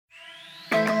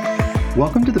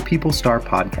Welcome to the People Star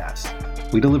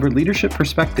podcast. We deliver leadership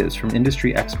perspectives from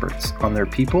industry experts on their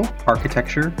people,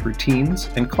 architecture, routines,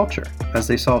 and culture as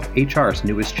they solve HR's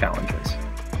newest challenges.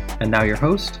 And now your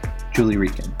host, Julie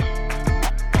Rieken.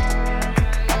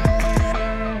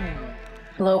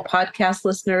 Hello, podcast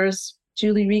listeners.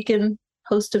 Julie Rieken,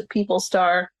 host of People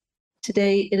Star.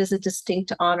 Today, it is a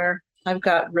distinct honor. I've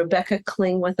got Rebecca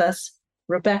Kling with us.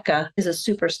 Rebecca is a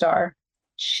superstar.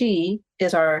 She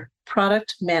is our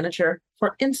product manager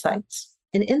for Insights.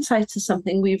 And Insights is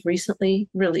something we've recently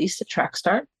released at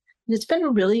Trackstar. And it's been a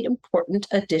really important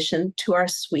addition to our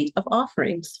suite of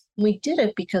offerings. We did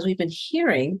it because we've been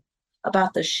hearing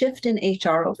about the shift in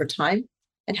HR over time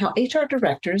and how HR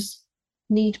directors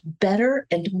need better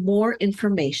and more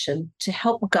information to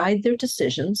help guide their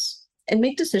decisions and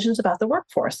make decisions about the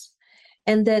workforce.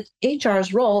 And that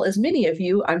HR's role, as many of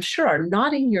you, I'm sure, are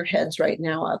nodding your heads right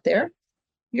now out there,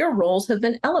 your roles have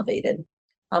been elevated,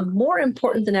 more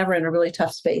important than ever in a really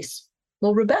tough space.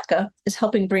 Well, Rebecca is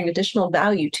helping bring additional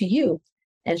value to you,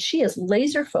 and she is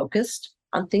laser focused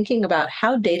on thinking about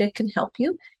how data can help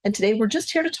you. And today we're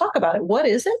just here to talk about it. What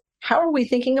is it? How are we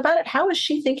thinking about it? How is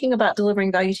she thinking about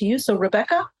delivering value to you? So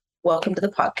Rebecca, welcome to the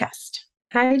podcast.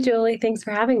 Hi, Julie. Thanks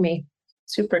for having me.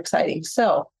 Super exciting.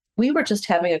 So we were just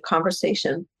having a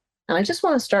conversation, and I just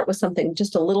want to start with something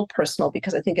just a little personal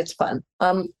because I think it's fun.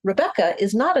 Rebecca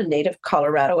is not a native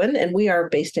Coloradoan, and we are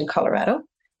based in Colorado.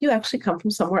 You actually come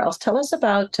from somewhere else. Tell us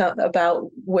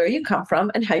about where you come from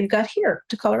and how you got here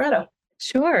to Colorado.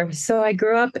 Sure. So I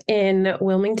grew up in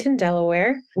Wilmington,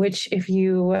 Delaware, which if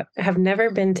you have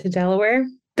never been to Delaware,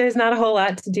 there's not a whole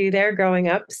lot to do there growing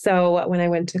up. So when I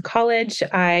went to college,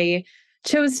 I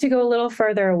chose to go a little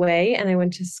further away, and I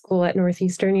went to school at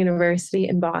Northeastern University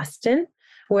in Boston,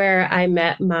 where I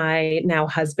met my now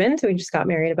husband. We just got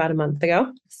married about a month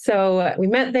ago. So we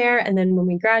met there, and then when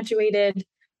we graduated,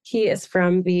 he is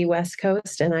from the West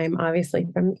Coast, and I'm obviously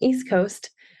from the East Coast.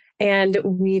 And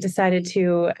we decided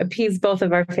to appease both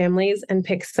of our families and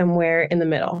pick somewhere in the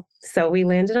middle. So we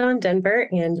landed on Denver,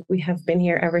 and we have been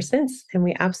here ever since. And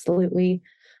we absolutely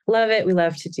love it. We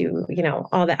love to do,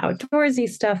 all the outdoorsy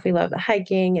stuff. We love the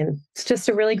hiking, and it's just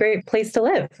a really great place to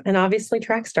live. And obviously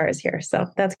Trackstar is here. So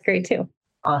that's great too.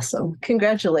 Awesome.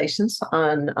 Congratulations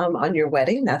on your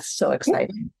wedding. That's so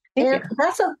exciting. Thank you.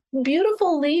 That's a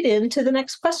beautiful lead in to the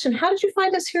next question. How did you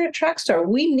find us here at Trackstar?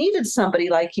 We needed somebody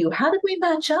like you. How did we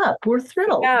match up? We're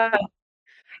thrilled.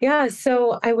 Yeah.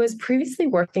 So I was previously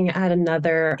working at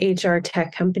another HR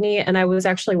tech company, and I was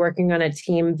actually working on a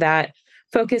team that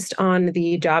focused on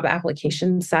the job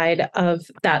application side of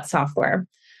that software.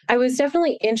 I was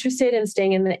definitely interested in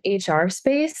staying in the HR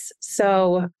space.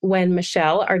 So when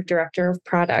Michelle, our director of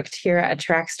product here at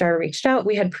Trackstar, reached out,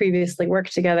 we had previously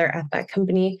worked together at that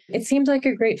company. It seemed like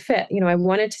a great fit. I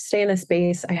wanted to stay in a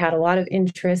space. I had a lot of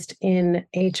interest in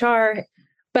HR,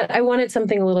 but I wanted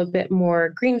something a little bit more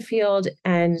greenfield,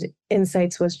 and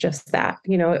Insights was just that.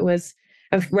 It was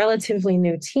a relatively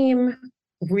new team,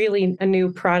 really a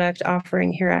new product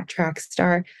offering here at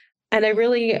Trackstar. And I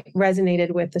really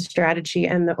resonated with the strategy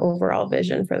and the overall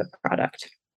vision for the product.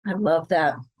 I love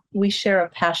that. We share a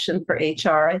passion for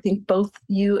HR. I think both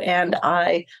you and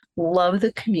I love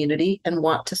the community and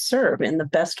want to serve in the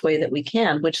best way that we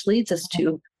can, which leads us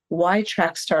to why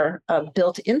Trackstar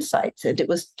built Insights. And it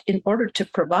was in order to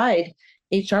provide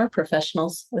HR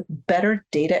professionals with better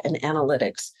data and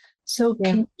analytics. So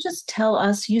can you just tell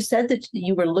us, you said that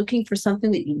you were looking for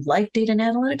something that you like data and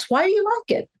analytics. Why do you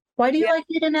like it? Why do you like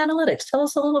data and analytics? Tell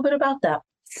us a little bit about that.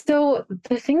 So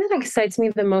the thing that excites me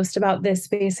the most about this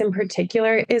space in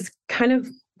particular is kind of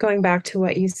going back to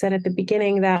what you said at the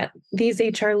beginning, that these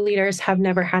HR leaders have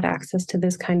never had access to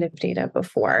this kind of data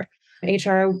before.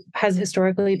 HR has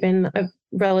historically been a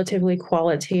relatively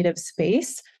qualitative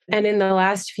space, and in the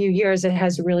last few years, it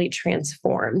has really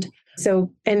transformed.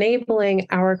 So enabling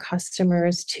our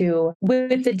customers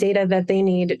with the data that they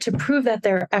need to prove that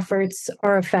their efforts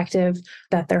are effective,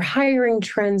 that their hiring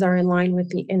trends are in line with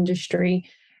the industry,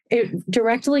 it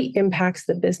directly impacts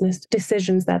the business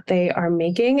decisions that they are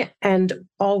making. And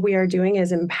all we are doing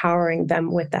is empowering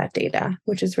them with that data,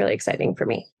 which is really exciting for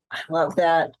me. I love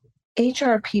that.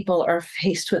 HR people are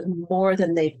faced with more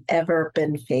than they've ever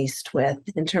been faced with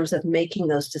in terms of making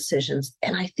those decisions.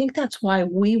 And I think that's why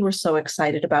we were so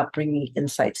excited about bringing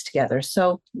Insights together.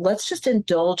 So let's just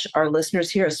indulge our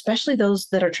listeners here, especially those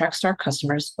that are Trackstar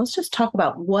customers. Let's just talk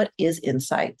about what is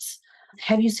Insights.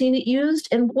 Have you seen it used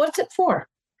and what's it for?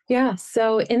 Yeah,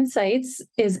 so Insights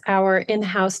is our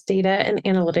in-house data and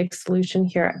analytics solution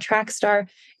here at Trackstar,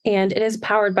 and it is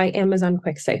powered by Amazon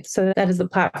QuickSight. So that is the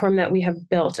platform that we have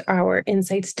built our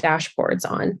Insights dashboards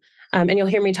on. And you'll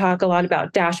hear me talk a lot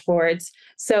about dashboards.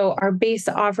 So our base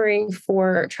offering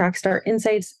for Trackstar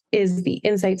Insights is the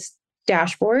Insights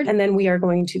dashboard. And then we are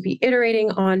going to be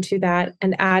iterating onto that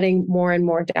and adding more and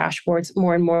more dashboards,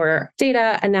 more and more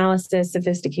data analysis,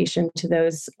 sophistication to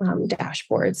those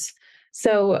dashboards.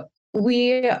 So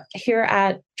we here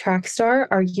at Trackstar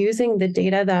are using the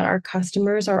data that our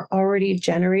customers are already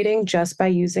generating just by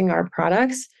using our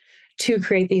products to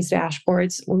create these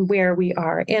dashboards where we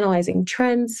are analyzing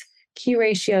trends, key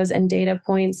ratios, and data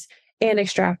points, and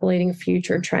extrapolating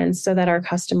future trends so that our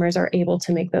customers are able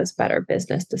to make those better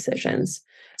business decisions.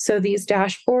 So these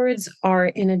dashboards are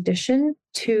in addition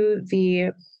to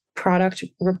the product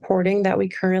reporting that we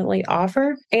currently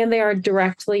offer, and they are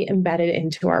directly embedded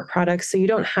into our products. So you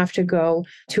don't have to go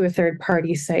to a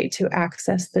third-party site to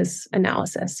access this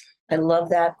analysis. I love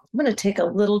that. I'm going to take a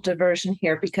little diversion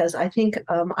here because I think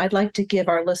I'd like to give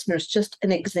our listeners just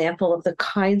an example of the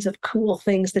kinds of cool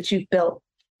things that you've built.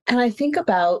 And I think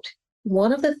about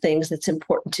one of the things that's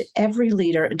important to every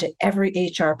leader and to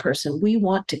every HR person. We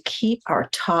want to keep our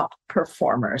top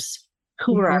performers.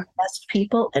 Who are our best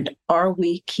people, and are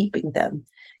we keeping them?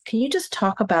 Can you just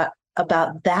talk about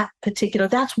that particular,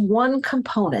 that's one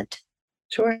component.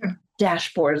 Sure.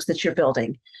 Dashboards that you're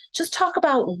building. Just talk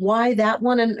about why that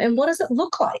one and what does it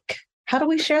look like? How do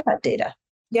we share that data?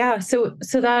 Yeah, so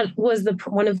that was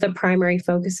one of the primary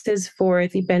focuses for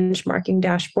the benchmarking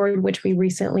dashboard, which we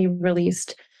recently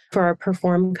released for our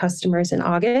Perform customers in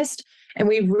August. And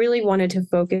we really wanted to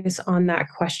focus on that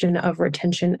question of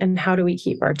retention and how do we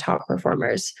keep our top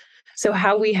performers. So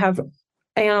how we have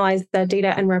analyzed that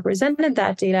data and represented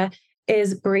that data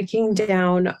is breaking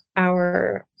down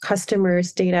our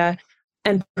customers' data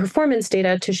and performance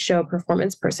data to show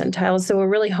performance percentiles. So we're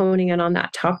really honing in on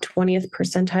that top 20th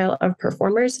percentile of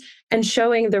performers and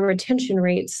showing the retention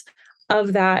rates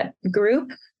of that group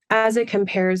as it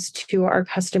compares to our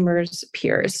customers'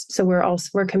 peers. So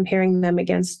we're comparing them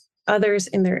against others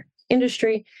in their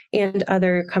industry and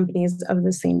other companies of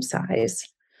the same size.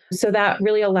 So that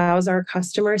really allows our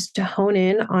customers to hone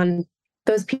in on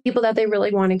those people that they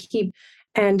really want to keep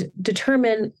and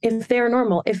determine if they're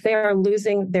normal, if they are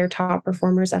losing their top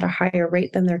performers at a higher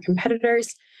rate than their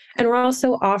competitors. And we're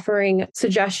also offering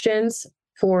suggestions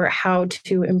for how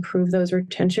to improve those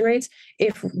retention rates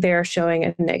if they're showing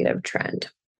a negative trend.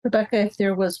 Rebecca, if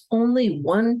there was only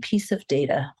one piece of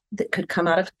data that could come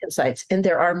out of Insights, and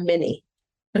there are many,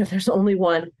 but if there's only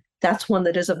one, that's one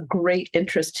that is of great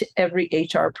interest to every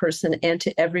HR person and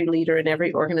to every leader in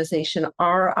every organization.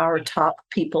 Are our top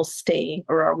people staying,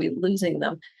 or are we losing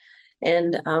them?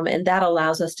 And that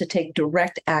allows us to take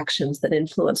direct actions that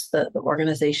influence the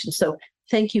organization. So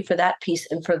thank you for that piece.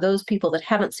 And for those people that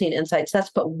haven't seen Insights,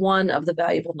 that's but one of the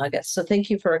valuable nuggets. So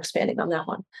thank you for expanding on that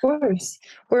one. Of course.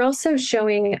 We're also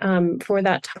showing for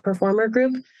that top performer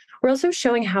group, we're also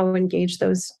showing how engaged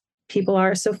those people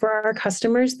are. So for our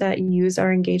customers that use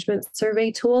our engagement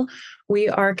survey tool, we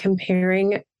are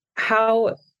comparing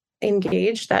how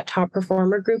engaged that top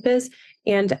performer group is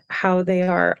and how they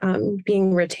are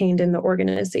being retained in the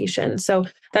organization. So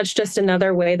that's just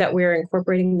another way that we're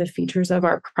incorporating the features of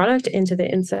our product into the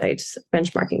Insights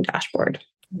benchmarking dashboard.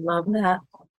 Love that.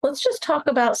 Let's just talk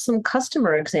about some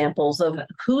customer examples of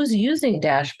who's using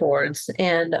dashboards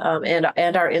and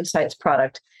our Insights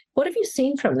product. What have you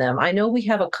seen from them? I know we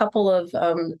have a couple of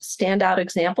standout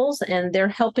examples, and they're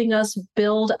helping us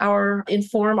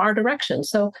inform our direction.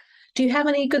 So do you have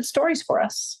any good stories for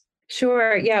us?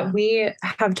 Sure. Yeah, we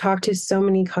have talked to so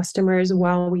many customers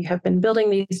while we have been building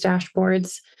these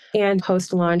dashboards, and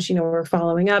post-launch, we're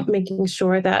following up, making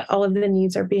sure that all of the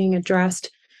needs are being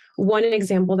addressed. One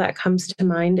example that comes to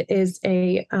mind is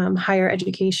a higher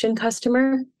education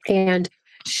customer, and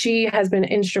she has been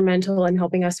instrumental in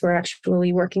helping us. We're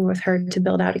actually working with her to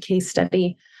build out a case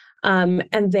study.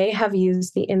 And they have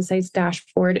used the Insights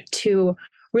dashboard to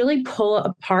really pull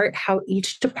apart how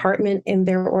each department in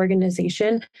their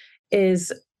organization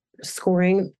is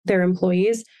scoring their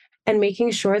employees and making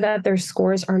sure that their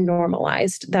scores are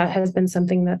normalized. That has been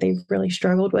something that they've really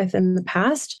struggled with in the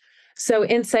past. So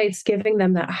Insights giving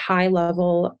them that high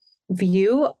level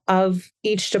view of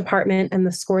each department and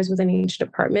the scores within each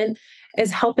department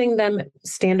is helping them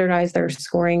standardize their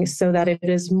scoring so that it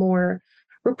is more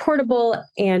reportable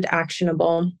and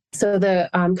actionable. So the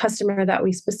customer that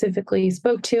we specifically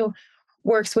spoke to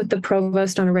works with the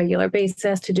provost on a regular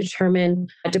basis to determine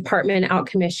department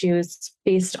outcome issues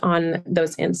based on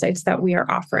those insights that we are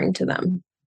offering to them.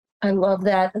 I love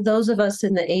that. Those of us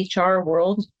in the HR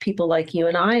world, people like you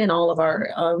and I and all of our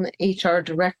HR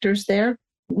directors there,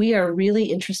 we are really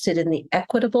interested in the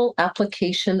equitable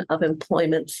application of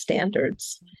employment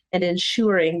standards and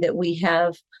ensuring that we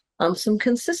have some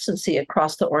consistency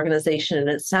across the organization. And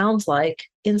it sounds like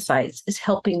Insights is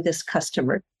helping this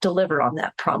customer deliver on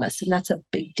that promise. And that's a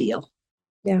big deal.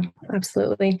 Yeah,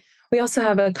 absolutely. We also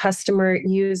have a customer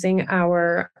using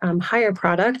our Hire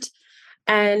product.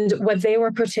 And what they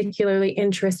were particularly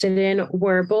interested in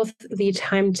were both the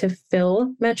time to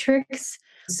fill metrics.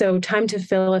 So time to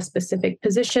fill a specific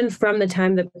position from the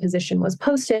time the position was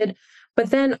posted, but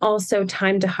then also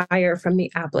time to hire from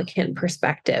the applicant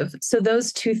perspective. So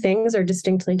those two things are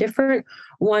distinctly different.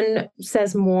 One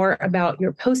says more about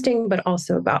your posting, but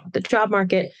also about the job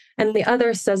market. And the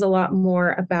other says a lot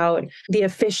more about the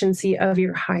efficiency of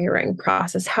your hiring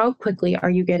process. How quickly are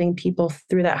you getting people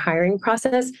through that hiring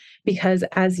process? Because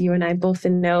as you and I both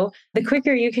know, the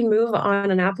quicker you can move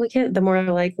on an applicant, the more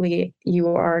likely you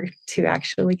are to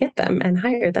actually get them and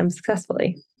hire them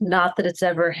successfully. Not that it's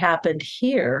ever happened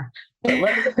here, but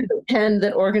let's pretend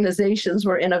that organizations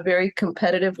were in a very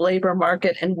competitive labor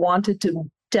market and wanted to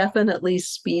definitely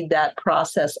speed that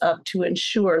process up to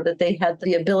ensure that they had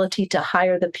the ability to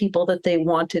hire the people that they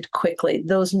wanted quickly.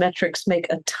 Those metrics make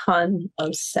a ton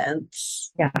of sense.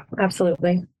 Yeah,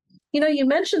 absolutely. You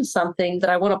mentioned something that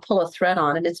I want to pull a thread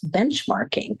on, and it's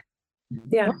benchmarking.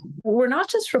 Yeah. We're not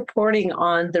just reporting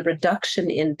on the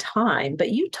reduction in time,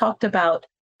 but you talked about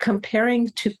comparing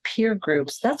to peer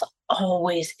groups. That's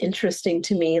always interesting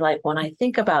to me. Like when I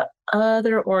think about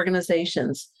other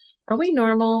organizations, are we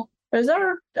normal?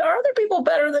 Are other people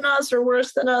better than us or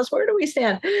worse than us? Where do we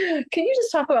stand? Can you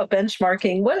just talk about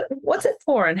benchmarking? What's it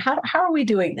for, and how are we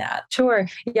doing that? Sure.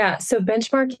 Yeah. So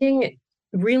benchmarking,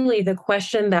 really the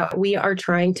question that we are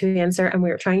trying to answer and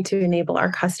we're trying to enable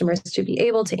our customers to be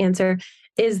able to answer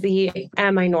is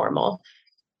am I normal?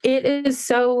 It is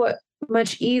so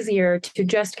much easier to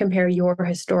just compare your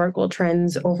historical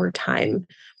trends over time,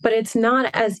 but it's not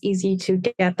as easy to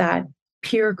get that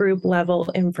peer group level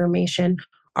information.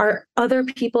 Are other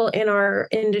people in our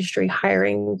industry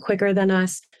hiring quicker than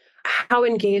us? How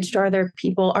engaged are their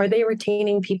people? Are they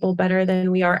retaining people better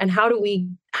than we are? And how do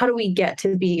we get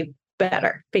to be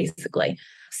better, basically?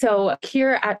 So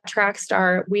here at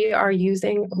Trackstar, we are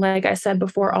using, like I said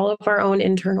before, all of our own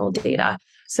internal data.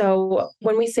 So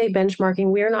when we say benchmarking,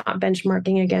 we are not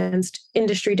benchmarking against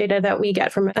industry data that we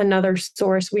get from another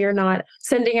source. We are not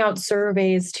sending out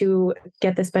surveys to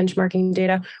get this benchmarking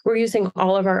data. We're using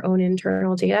all of our own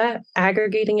internal data,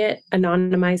 aggregating it,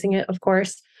 anonymizing it, of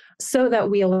course, so that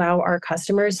we allow our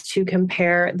customers to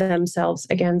compare themselves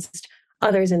against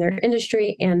others in their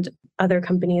industry and other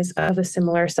companies of a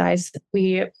similar size.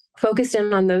 We focused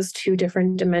in on those two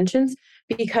different dimensions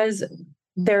because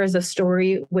there is a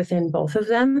story within both of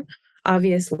them.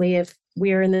 Obviously, if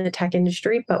we are in the tech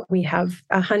industry, but we have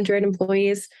 100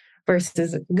 employees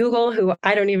versus Google, who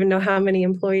I don't even know how many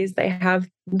employees they have,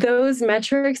 those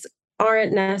metrics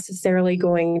aren't necessarily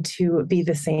going to be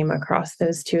the same across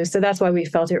those two. So that's why we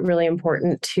felt it really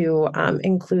important to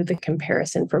include the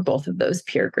comparison for both of those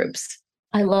peer groups.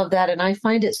 I love that. And I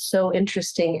find it so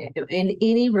interesting. In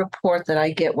any report that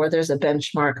I get where there's a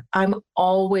benchmark, I'm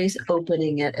always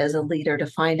opening it as a leader to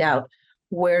find out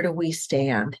where do we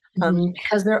stand,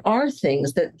 because there are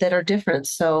things that are different.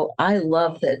 So I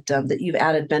love that you've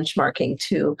added benchmarking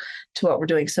to what we're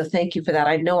doing. So thank you for that.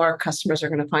 I know our customers are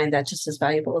going to find that just as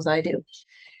valuable as I do.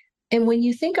 And when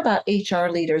you think about HR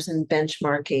leaders and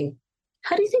benchmarking,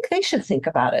 how do you think they should think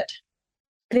about it?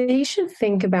 They should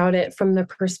think about it from the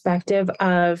perspective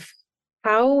of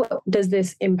how does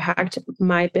this impact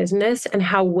my business and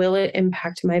how will it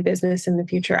impact my business in the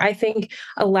future? I think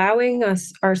allowing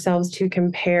ourselves to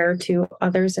compare to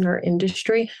others in our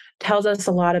industry tells us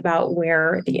a lot about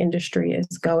where the industry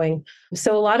is going.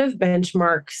 So a lot of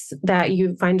benchmarks that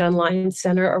you find online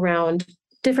center around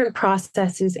different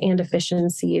processes and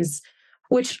efficiencies,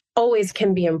 which always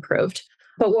can be improved.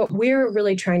 But what we're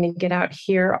really trying to get out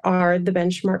here are the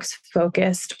benchmarks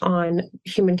focused on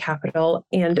human capital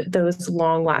and those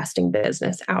long-lasting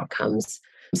business outcomes.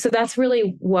 So that's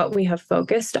really what we have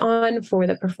focused on for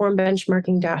the Perform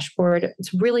Benchmarking dashboard.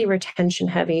 It's really retention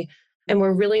heavy, and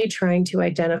we're really trying to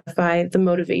identify the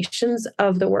motivations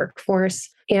of the workforce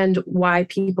and why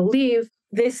people leave.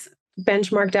 This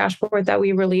benchmark dashboard that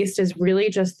we released is really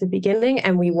just the beginning,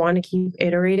 and we want to keep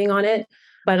iterating on it,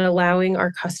 but allowing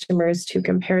our customers to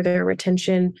compare their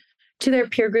retention to their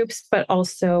peer groups, but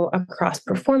also across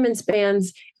performance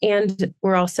bands. And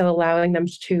we're also allowing them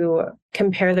to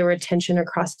compare their retention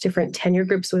across different tenure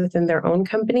groups within their own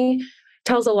company.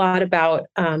 Tells a lot about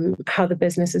how the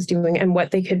business is doing and what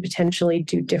they could potentially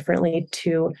do differently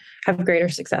to have greater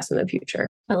success in the future.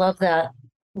 I love that.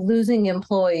 Losing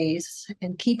employees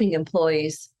and keeping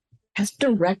employees has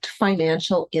direct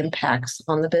financial impacts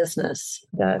on the business.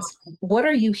 It does. What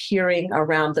are you hearing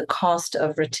around the cost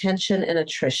of retention and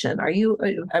attrition?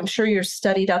 I'm sure you're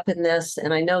studied up in this,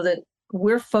 and I know that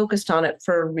we're focused on it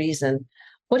for a reason.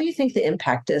 What do you think the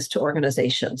impact is to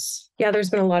organizations? Yeah, there's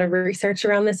been a lot of research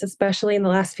around this, especially in the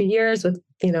last few years with,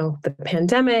 the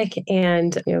pandemic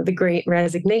and, the great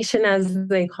resignation, as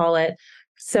they call it.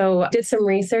 So I did some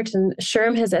research, and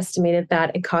SHRM has estimated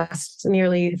that it costs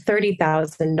nearly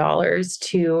 $30,000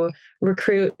 to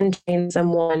recruit and train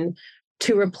someone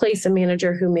to replace a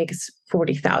manager who makes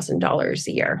 $40,000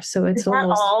 a year. So it's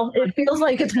almost it feels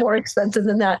like it's more expensive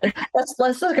than that.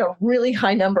 That's like a really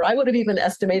high number. I would have even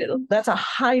estimated that's a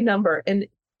high number, and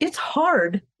it's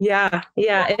hard. Yeah,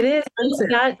 it is.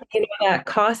 That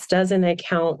cost doesn't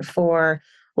account for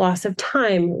loss of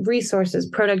time, resources,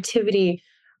 productivity,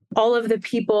 all of the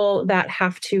people that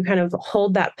have to kind of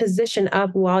hold that position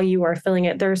up while you are filling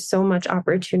it. There's so much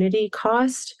opportunity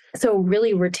cost. So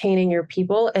really retaining your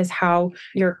people is how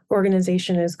your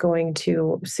organization is going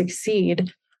to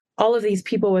succeed. All of these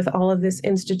people with all of this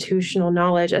institutional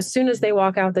knowledge, as soon as they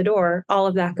walk out the door, all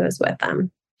of that goes with them.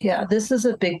 Yeah, this is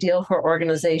a big deal for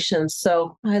organizations.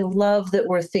 So I love that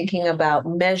we're thinking about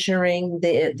measuring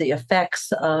the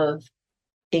effects of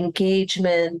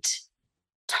engagement,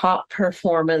 top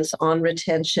performance on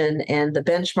retention, and the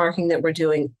benchmarking that we're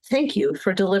doing. Thank you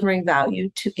for delivering value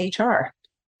to HR.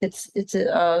 It's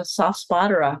a soft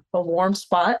spot or a warm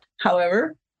spot.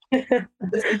 However,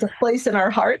 it's a place in our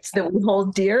hearts that we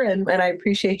hold dear, and I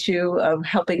appreciate you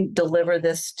helping deliver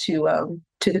this to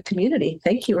the community.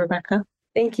 Thank you, Rebecca.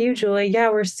 Thank you, Julie. Yeah,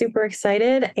 we're super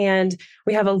excited, and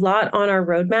we have a lot on our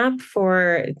roadmap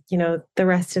for, the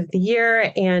rest of the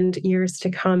year and years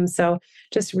to come. So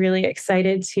just really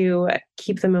excited to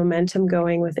keep the momentum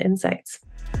going with insights.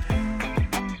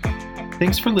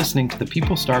 Thanks for listening to the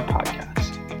PeopleStar podcast.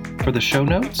 For the show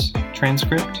notes,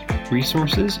 transcript,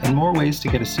 resources, and more ways to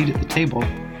get a seat at the table,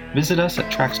 visit us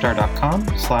at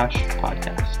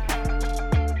trackstar.com/podcast.